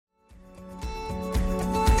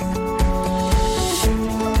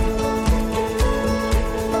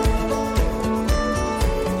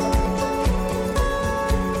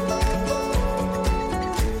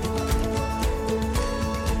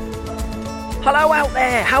Hello out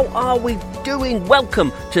there, how are we doing?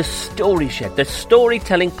 Welcome to Story Shed, the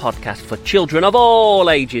storytelling podcast for children of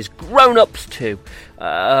all ages, grown-ups too,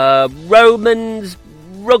 Romans,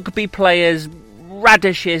 rugby players,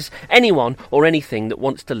 radishes, anyone or anything that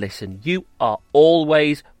wants to listen. You are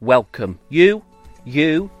always welcome. You,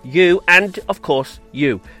 and of course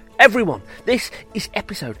you. Everyone, this is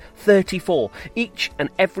episode 34. Each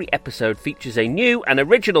and every episode features a new and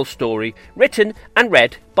original story written and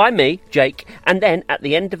read by me, Jake, and then at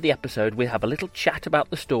the end of the episode we have a little chat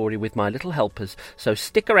about the story with my little helpers, so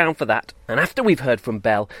stick around for that. And after we've heard from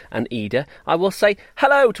Belle and Ida, I will say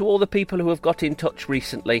hello to all the people who have got in touch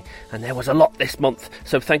recently, and there was a lot this month,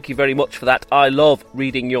 so thank you very much for that. I love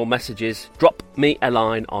reading your messages. Drop me a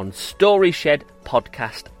line on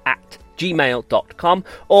storyshedpodcast@gmail.com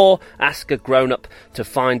or ask a grown-up to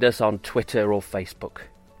find us on Twitter or Facebook.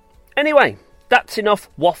 Anyway, that's enough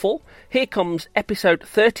waffle. Here comes episode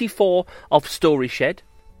 34 of Story Shed.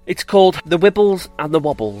 It's called The Wibbles and the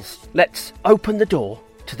Wobbles. Let's open the door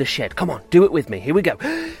to the shed. Come on, do it with me. Here we go.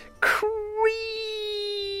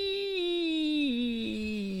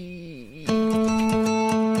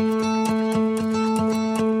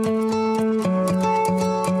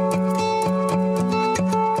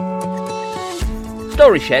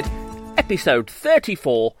 Story Shed, episode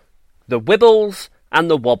 34, The Wibbles and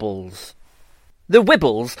the Wobbles. The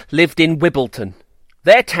Wibbles lived in Wibbleton.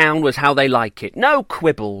 Their town was how they like it, no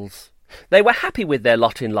quibbles. They were happy with their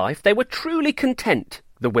lot in life, they were truly content,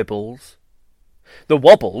 the Wibbles. The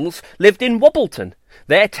Wobbles lived in Wobbleton.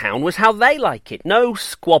 Their town was how they like it, no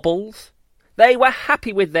squabbles. They were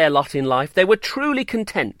happy with their lot in life, they were truly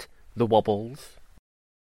content, the Wobbles.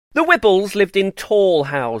 The Wibbles lived in tall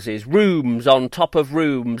houses, rooms on top of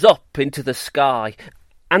rooms, up into the sky,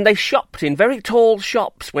 and they shopped in very tall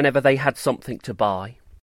shops whenever they had something to buy.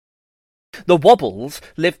 The Wobbles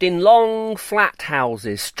lived in long, flat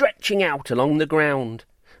houses, stretching out along the ground,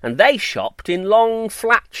 and they shopped in long,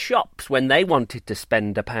 flat shops when they wanted to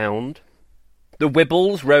spend £1. The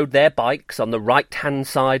Wibbles rode their bikes on the right-hand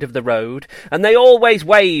side of the road, and they always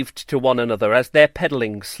waved to one another as their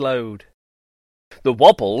pedalling slowed. The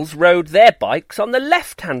Wobbles rode their bikes on the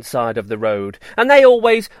left-hand side of the road, and they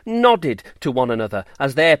always nodded to one another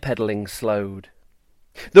as their pedalling slowed.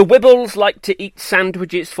 The Wibbles liked to eat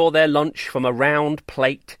sandwiches for their lunch from a round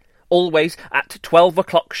plate, always at 12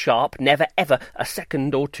 o'clock sharp, never ever a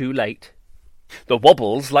second or two late. The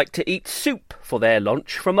Wobbles liked to eat soup for their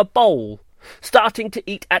lunch from a bowl, starting to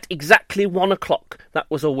eat at exactly 1 o'clock, that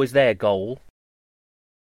was always their goal.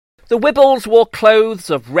 The Wibbles wore clothes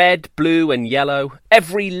of red, blue and yellow,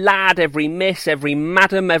 every lad, every miss, every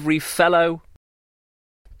madam, every fellow.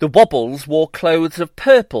 The Wobbles wore clothes of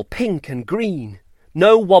purple, pink and green.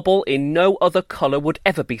 No wobble in no other colour would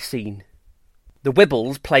ever be seen. The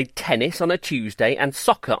Wibbles played tennis on a Tuesday and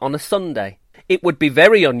soccer on a Sunday. It would be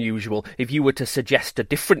very unusual if you were to suggest a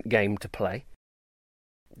different game to play.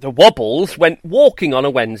 The Wobbles went walking on a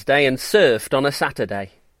Wednesday and surfed on a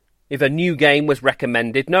Saturday. If a new game was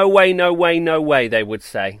recommended, no way, no way, no way, they would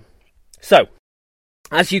say. So,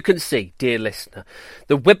 as you can see, dear listener,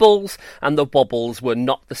 the Wibbles and the Wobbles were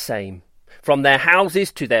not the same. From their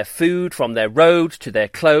houses to their food, from their roads to their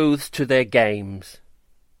clothes to their games.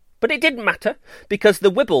 But it didn't matter, because the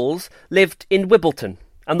Wibbles lived in Wibbleton,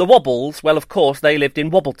 and the Wobbles, well, of course, they lived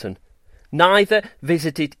in Wobbleton. Neither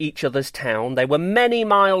visited each other's town. They were many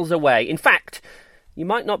miles away. In fact, you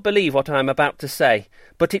might not believe what I am about to say,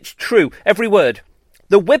 but it's true, every word.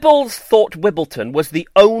 The Wibbles thought Wibbleton was the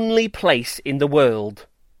only place in the world.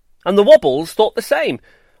 And the Wobbles thought the same.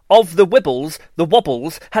 Of the Wibbles, the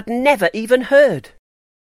Wobbles had never even heard.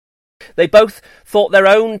 They both thought their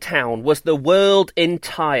own town was the world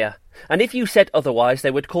entire, and if you said otherwise,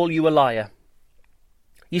 they would call you a liar.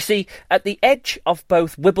 You see, at the edge of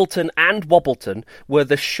both Wibbleton and Wobbleton were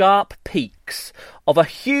the sharp peaks of a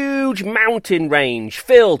huge mountain range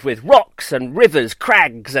filled with rocks and rivers,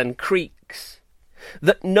 crags and creeks,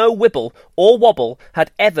 that no Wibble or Wobble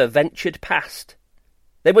had ever ventured past.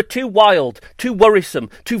 They were too wild, too worrisome,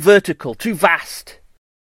 too vertical, too vast.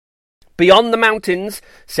 Beyond the mountains,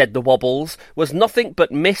 said the Wobbles, was nothing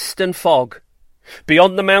but mist and fog.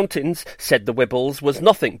 Beyond the mountains, said the Wibbles, was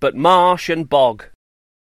nothing but marsh and bog.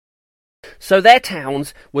 So their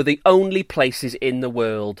towns were the only places in the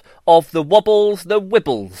world. Of the Wobbles, the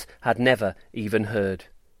Wibbles had never even heard.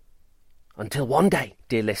 Until one day,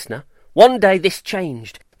 dear listener, one day this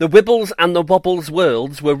changed. The Wibbles and the Wobbles'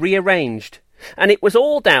 worlds were rearranged, and it was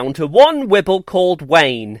all down to one Wibble called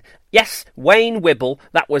Wayne. Yes, Wayne Wibble,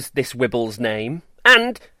 that was this Wibble's name.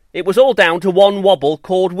 And it was all down to one Wobble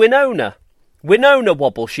called Winona. Winona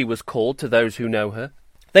Wobble she was called to those who know her.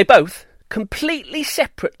 They both completely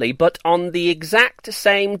separately, but on the exact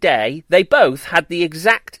same day, they both had the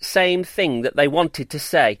exact same thing that they wanted to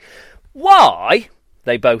say. Why,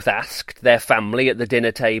 they both asked their family at the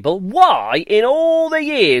dinner table, why in all the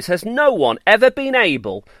years has no one ever been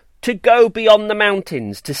able to go beyond the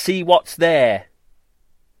mountains to see what's there?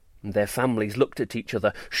 And their families looked at each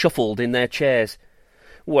other, shuffled in their chairs.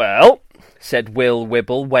 Well, said Will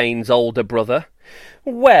Wibble, Wayne's older brother.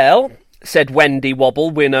 Well, said Wendy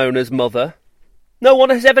Wobble, Winona's mother. No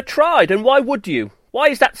one has ever tried, and why would you? Why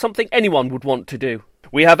is that something anyone would want to do?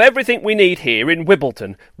 We have everything we need here in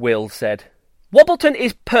Wibbleton, Will said. Wobbleton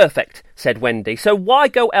is perfect, said Wendy, so why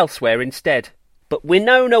go elsewhere instead? But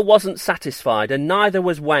Winona wasn't satisfied, and neither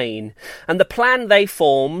was Wayne, and the plan they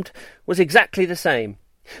formed was exactly the same.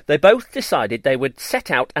 They both decided they would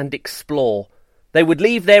set out and explore. They would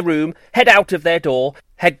leave their room, head out of their door,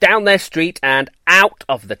 head down their street and out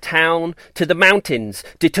of the town to the mountains,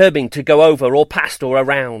 determined to go over or past or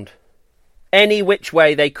around. Any which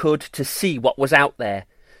way they could to see what was out there.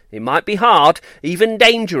 It might be hard, even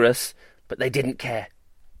dangerous, but they didn't care.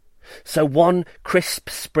 So one crisp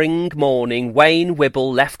spring morning, Wayne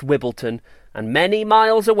Wibble left Wibbleton, and many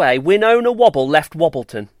miles away, Winona Wobble left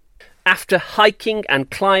Wobbleton. After hiking and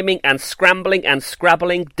climbing and scrambling and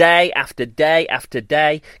scrabbling day after day after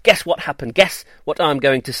day, guess what happened? Guess what I'm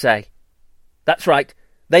going to say. That's right,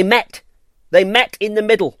 they met. They met in the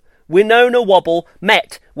middle. Winona Wobble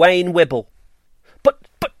met Wayne Wibble. But,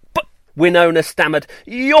 Winona stammered,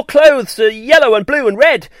 your clothes are yellow and blue and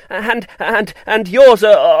red, and yours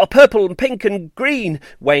are purple and pink and green,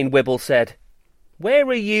 Wayne Wibble said. Where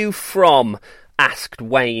are you from? Asked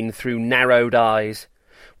Wayne through narrowed eyes.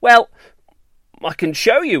 Well, I can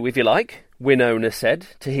show you if you like, Winona said,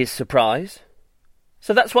 to his surprise.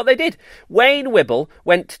 So that's what they did. Wayne Wibble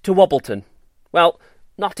went to Wobbleton. Well,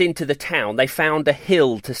 not into the town. They found a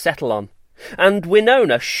hill to settle on. And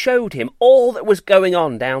Winona showed him all that was going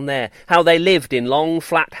on down there, how they lived in long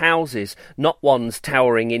flat houses, not ones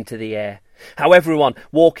towering into the air, how everyone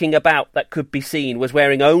walking about that could be seen was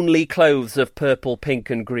wearing only clothes of purple, pink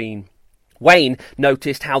and green. Wayne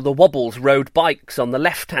noticed how the Wobbles rode bikes on the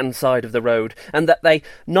left-hand side of the road, and that they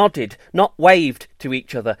nodded, not waved, to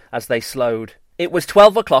each other as they slowed. It was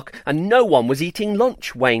 12 o'clock, and no one was eating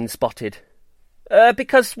lunch, Wayne spotted.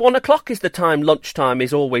 Because 1 o'clock is the time lunchtime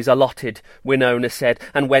is always allotted, Winona said,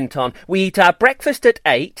 and went on. We eat our breakfast at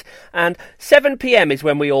 8, and 7 p.m. is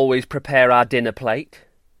when we always prepare our dinner plate.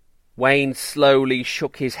 Wayne slowly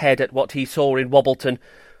shook his head at what he saw in Wobbleton.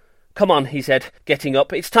 Come on, he said, getting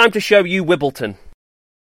up. It's time to show you Wibbleton.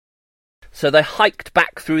 So they hiked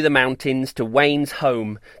back through the mountains to Wayne's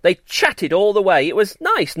home. They chatted all the way. It was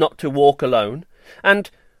nice not to walk alone. And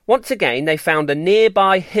once again they found a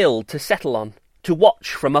nearby hill to settle on, to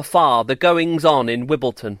watch from afar the goings-on in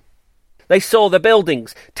Wibbleton. They saw the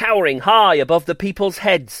buildings towering high above the people's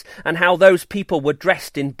heads, and how those people were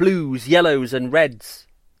dressed in blues, yellows and reds.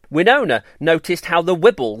 Winona noticed how the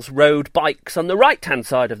Wibbles rode bikes on the right-hand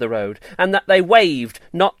side of the road, and that they waved,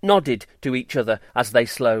 not nodded, to each other as they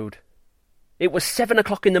slowed. It was 7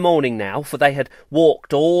 o'clock in the morning now, for they had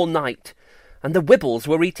walked all night, and the Wibbles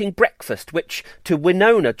were eating breakfast, which to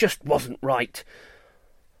Winona just wasn't right.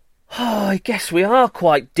 Oh, I guess we are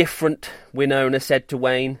quite different, Winona said to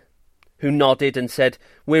Wayne, who nodded and said,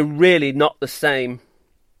 We're really not the same.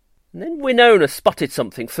 And then Winona spotted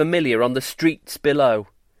something familiar on the streets below.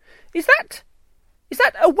 Is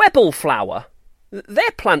that a Webble flower?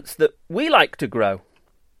 They're plants that we like to grow.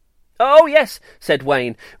 Oh, yes, said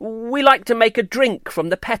Wayne. We like to make a drink from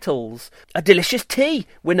the petals. A delicious tea,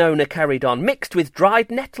 Winona carried on, mixed with dried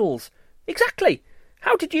nettles. Exactly.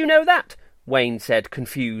 How did you know that? Wayne said,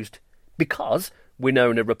 confused. Because,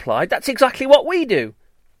 Winona replied, that's exactly what we do.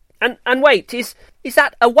 And wait, is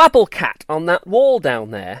that a Wabble cat on that wall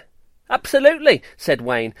down there? Absolutely, said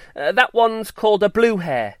Wayne. That one's called a blue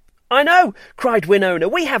hare. I know, cried Winona.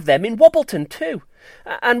 We have them in Wobbleton too.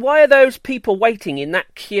 And why are those people waiting in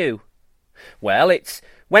that queue? Well, it's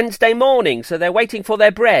Wednesday morning, so they're waiting for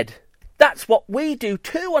their bread. That's what we do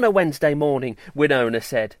too on a Wednesday morning, Winona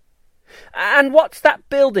said. And what's that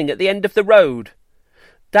building at the end of the road?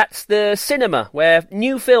 That's the cinema, where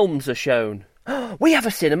new films are shown. We have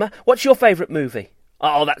a cinema. What's your favourite movie?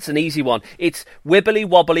 Oh, that's an easy one. It's Wibbly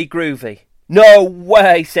Wobbly Groovy. No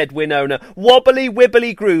way, said Winona. Wobbly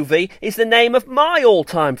Wibbly Groovy is the name of my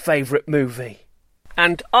all-time favourite movie.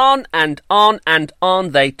 And on and on and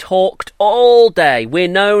on they talked all day,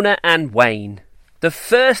 Winona and Wayne. The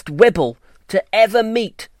first Wibble to ever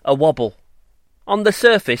meet a Wobble. On the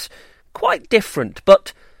surface, quite different,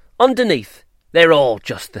 but underneath, they're all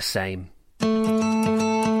just the same.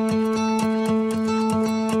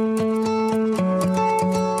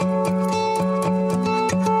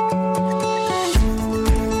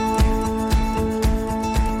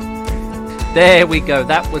 There we go.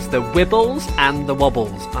 That was the Wibbles and the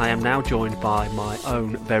Wobbles. I am now joined by my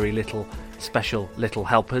own very little, special little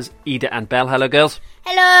helpers, Ida and Belle. Hello, girls.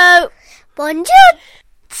 Hello. Bonjour.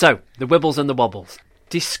 So, the Wibbles and the Wobbles.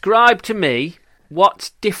 Describe to me what's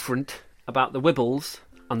different about the Wibbles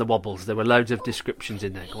and the Wobbles. There were loads of descriptions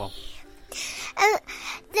in there. Go on.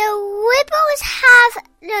 The Wibbles have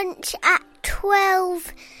lunch at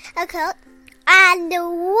 12 o'clock and the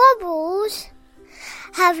Wobbles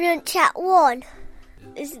have lunch at 1.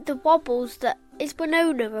 Is it the Wobbles that... Is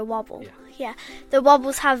Winona a Wobble? Yeah. The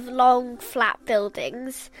Wobbles have long, flat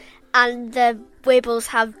buildings and the Wibbles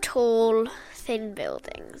have tall, thin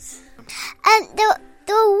buildings. And the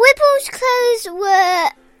Wibbles' clothes were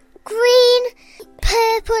green,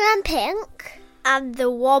 purple and pink. And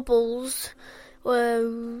the Wobbles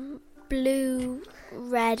were blue,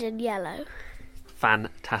 red and yellow.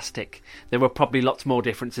 Fantastic. There were probably lots more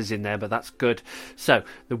differences in there, but that's good. So,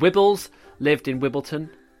 the Wibbles lived in Wibbleton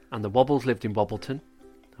and the Wobbles lived in Wobbleton.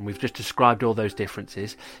 And we've just described all those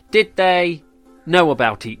differences. Did they know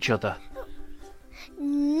about each other?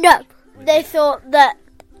 No. They thought that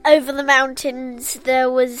over the mountains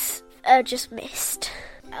there was just mist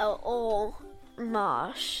or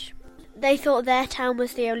marsh. They thought their town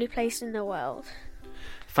was the only place in the world.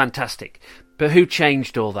 Fantastic. But who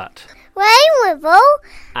changed all that? Wayne Wibble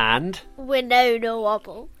And? Winona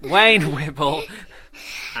Wobble. Wayne Wibble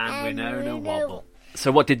and Winona Wobble.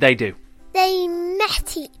 So what did they do? They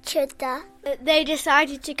met each other. They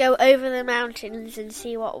decided to go over the mountains and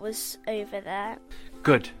see what was over there.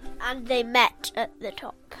 Good. And they met at the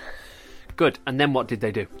top. Good. And then what did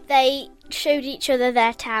they do? They showed each other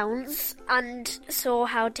their towns and saw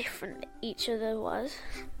how different each other was.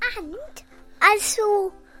 And I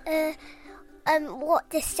saw what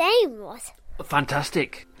the same was.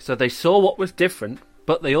 Fantastic. So they saw what was different,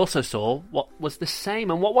 but they also saw what was the same.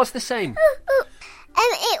 And what was the same?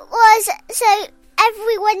 It was, so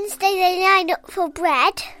every Wednesday they line up for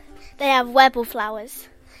bread. They have Webble flowers.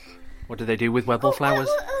 What do they do with Webble flowers?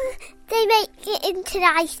 They make it into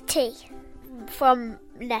iced tea. From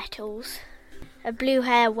nettles. A blue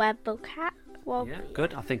hair Webble cat. Yeah,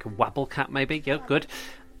 good. I think a Wabble cat maybe. Yeah, good.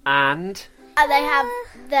 And they have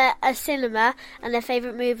a cinema, and their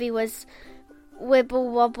favourite movie was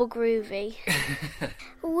Wibble Wobble Groovy.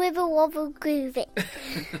 Wibble Wobble Groovy.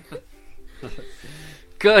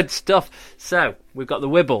 Good stuff. So, we've got the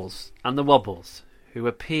Wibbles and the Wobbles, who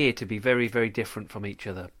appear to be very, very different from each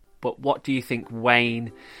other. But what do you think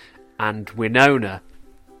Wayne and Winona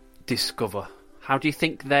discover? How do you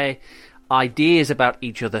think their ideas about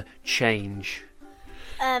each other change?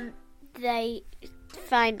 They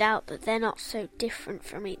find out that they're not so different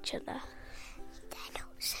from each other. They're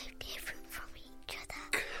not so different from each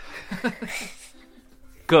other.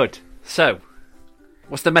 Good. So,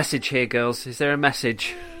 what's the message here, girls? Is there a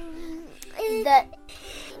message? That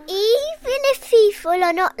even if people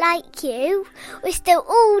are not like you, we're still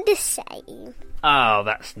all the same. Oh,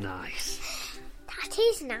 that's nice. That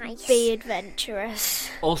is nice. Be adventurous.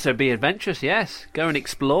 Also be adventurous, yes. Go and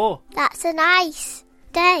explore. That's a nice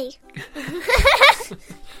day.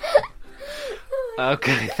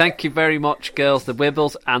 Okay, thank you very much, girls, the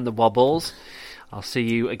Wibbles and the Wobbles. I'll see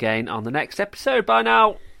you again on the next episode. Bye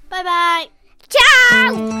now. Bye-bye.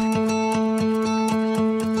 Ciao!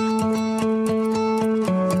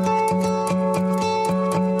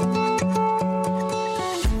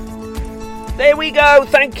 There we go.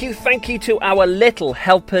 Thank you to our little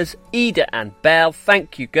helpers, Ida and Belle.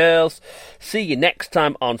 Thank you, girls. See you next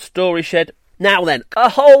time on Story Shed. Now then, a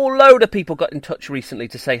whole load of people got in touch recently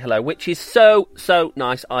to say hello, which is so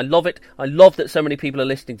nice. I love it. I love that so many people are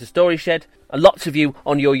listening to Story Shed. And lots of you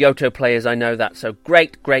on your Yoto players, I know that. So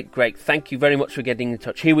great. Thank you very much for getting in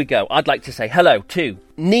touch. Here we go. I'd like to say hello to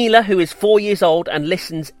Neela, who is 4 years old and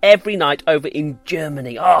listens every night over in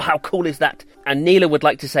Germany. Oh, how cool is that? And Neela would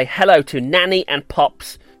like to say hello to Nanny and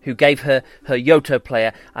Pops, who gave her Yoto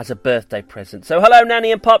player as a birthday present. So hello,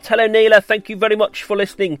 Nanny and Pops. Hello, Neela. Thank you very much for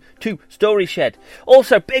listening to Story Shed.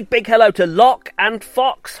 Also, big hello to Locke and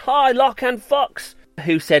Fox. Hi, Locke and Fox,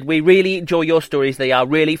 who said, we really enjoy your stories. They are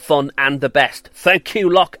really fun and the best. Thank you,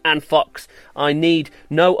 Locke and Fox. I need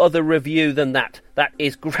no other review than that. That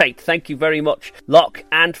is great. Thank you very much, Locke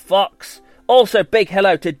and Fox. Also, big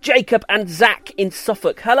hello to Jacob and Zach in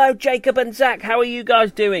Suffolk. Hello, Jacob and Zach. How are you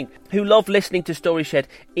guys doing? Who love listening to Story Shed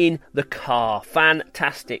in the car.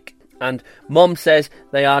 Fantastic. And Mom says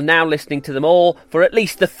they are now listening to them all for at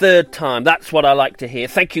least the third time. That's what I like to hear.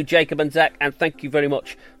 Thank you, Jacob and Zach, and thank you very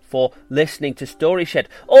much for listening to Story Shed.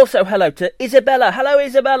 Also, hello to Isabella. Hello,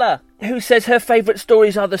 Isabella. who says her favourite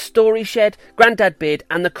stories are The Story Shed, Grandad Beard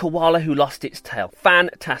and The Koala Who Lost Its Tail.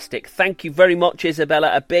 Fantastic. Thank you very much,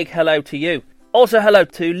 Isabella. A big hello to you. Also hello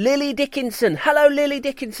to Lily Dickinson. Hello, Lily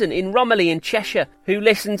Dickinson in Romilly in Cheshire, who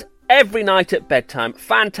listens every night at bedtime.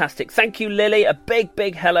 Fantastic. Thank you, Lily. A big,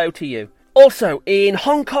 big hello to you. Also, in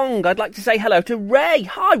Hong Kong, I'd like to say hello to Ray.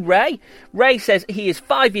 Hi, Ray. Ray says he is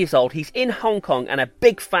 5 years old. He's in Hong Kong and a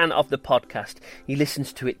big fan of the podcast. He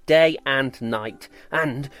listens to it day and night.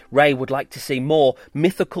 And Ray would like to see more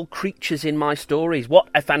mythical creatures in my stories. What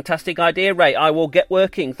a fantastic idea, Ray. I will get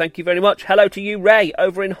working. Thank you very much. Hello to you, Ray,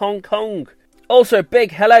 over in Hong Kong. Also,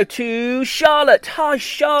 big hello to Charlotte. Hi,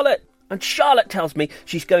 Charlotte. And Charlotte tells me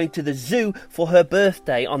she's going to the zoo for her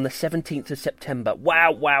birthday on the 17th of September.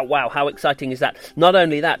 Wow, wow, wow. How exciting is that? Not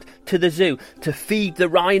only that, to the zoo to feed the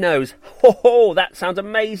rhinos. Ho, ho, that sounds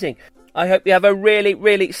amazing. I hope you have a really,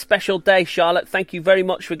 really special day, Charlotte. Thank you very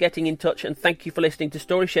much for getting in touch and thank you for listening to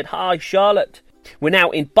Story Shed. Hi, Charlotte. We're now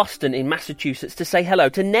in Boston in Massachusetts to say hello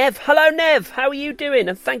to Nev. Hello, Nev. How are you doing?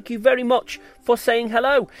 And thank you very much for saying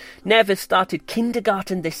hello. Nev has started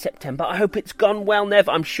kindergarten this September. I hope it's gone well, Nev.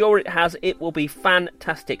 I'm sure it has. It will be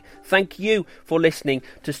fantastic. Thank you for listening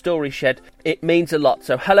to Story Shed. It means a lot.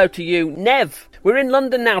 So hello to you, Nev. We're in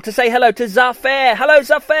London now to say hello to Zafair. Hello,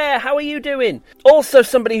 Zafair. How are you doing? Also,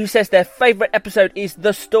 somebody who says their favourite episode is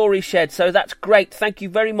The Story Shed. So that's great. Thank you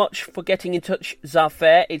very much for getting in touch,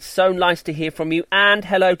 Zafair. It's so nice to hear from you. And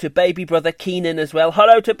hello to baby brother Keenan as well.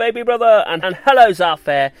 Hello to baby brother. And hello,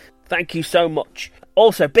 Zafair. Thank you so much.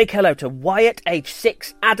 Also, big hello to Wyatt, age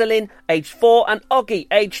 6, Adeline, age 4, and Oggy,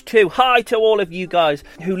 age 2. Hi to all of you guys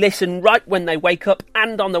who listen right when they wake up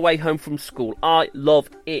and on the way home from school. I love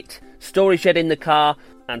it. Story Shed in the car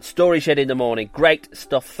and Story Shed in the morning. Great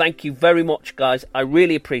stuff. Thank you very much, guys. I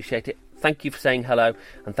really appreciate it. Thank you for saying hello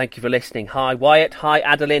and thank you for listening. Hi, Wyatt. Hi,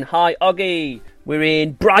 Adeline. Hi, Oggy. We're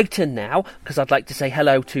in Brighton now because I'd like to say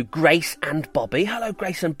hello to Grace and Bobby. Hello,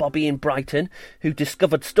 Grace and Bobby in Brighton, who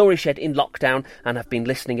discovered Story Shed in lockdown and have been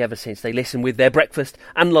listening ever since. They listen with their breakfast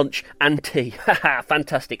and lunch and tea. Haha,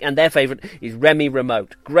 fantastic. And their favourite is Remy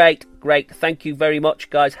Remote. Great, great. Thank you very much,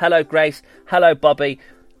 guys. Hello, Grace. Hello, Bobby.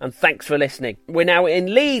 And thanks for listening. We're now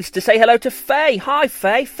in Leeds to say hello to Faye. Hi,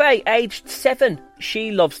 Faye. Faye, aged 7. She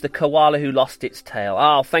loves The Koala Who Lost Its Tail.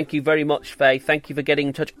 Oh, thank you very much, Faye. Thank you for getting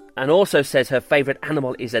in touch. And also says her favourite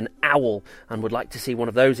animal is an owl and would like to see one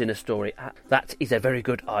of those in a story. That is a very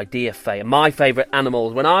good idea, Faye. My favourite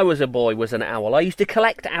animal when I was a boy was an owl. I used to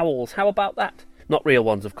collect owls. How about that? Not real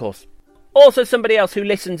ones, of course. Also somebody else who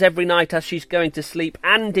listens every night as she's going to sleep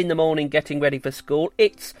and in the morning getting ready for school.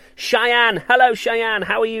 It's Cheyenne. Hello, Cheyenne.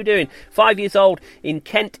 How are you doing? 5 years old in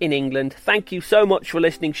Kent in England. Thank you so much for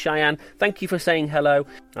listening, Cheyenne. Thank you for saying hello.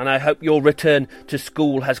 And I hope your return to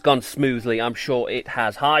school has gone smoothly. I'm sure it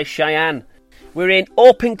has. Hi, Cheyenne. We're in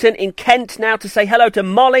Orpington in Kent now to say hello to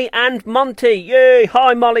Molly and Monty. Yay!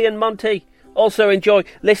 Hi, Molly and Monty. Also enjoy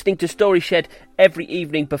listening to Story Shed every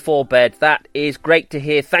evening before bed. That is great to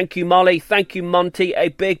hear. Thank you, Molly. Thank you, Monty. A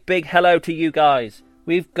big, big hello to you guys.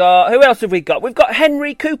 We've got... Who else have we got? We've got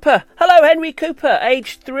Henry Cooper. Hello, Henry Cooper,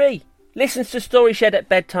 age 3. Listens to Story Shed at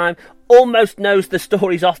bedtime. Almost knows the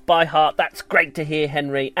stories off by heart. That's great to hear,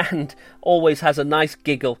 Henry. And always has a nice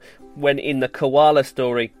giggle when in the koala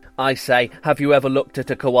story I say, have you ever looked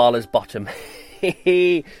at a koala's bottom?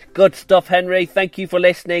 Good stuff, Henry. Thank you for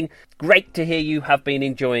listening. Great to hear you have been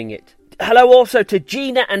enjoying it. Hello also to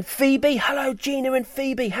Gina and Phoebe. Hello, Gina and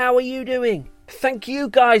Phoebe. How are you doing? Thank you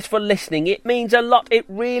guys for listening. It means a lot. It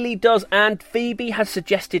really does. And Phoebe has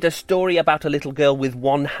suggested a story about a little girl with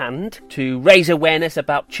one hand to raise awareness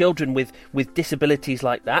about children with disabilities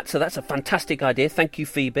like that. So that's a fantastic idea. Thank you,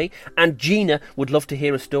 Phoebe. And Gina would love to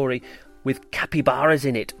hear a story with capybaras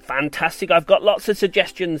in it. Fantastic. I've got lots of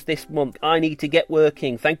suggestions this month. I need to get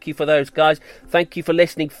working. Thank you for those, guys. Thank you for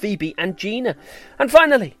listening, Phoebe and Gina. And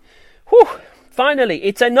finally,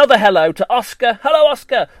 it's another hello to Oscar. Hello,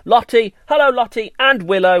 Oscar. Lottie. Hello, Lottie. And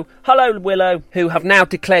Willow. Hello, Willow, who have now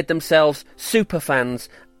declared themselves super fans.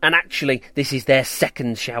 And actually, this is their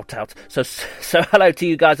second shout-out. So hello to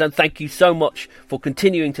you guys, and thank you so much for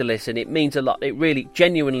continuing to listen. It means a lot. It really,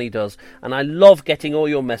 genuinely does. And I love getting all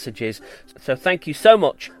your messages. So thank you so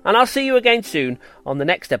much. And I'll see you again soon on the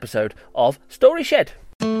next episode of Story Shed.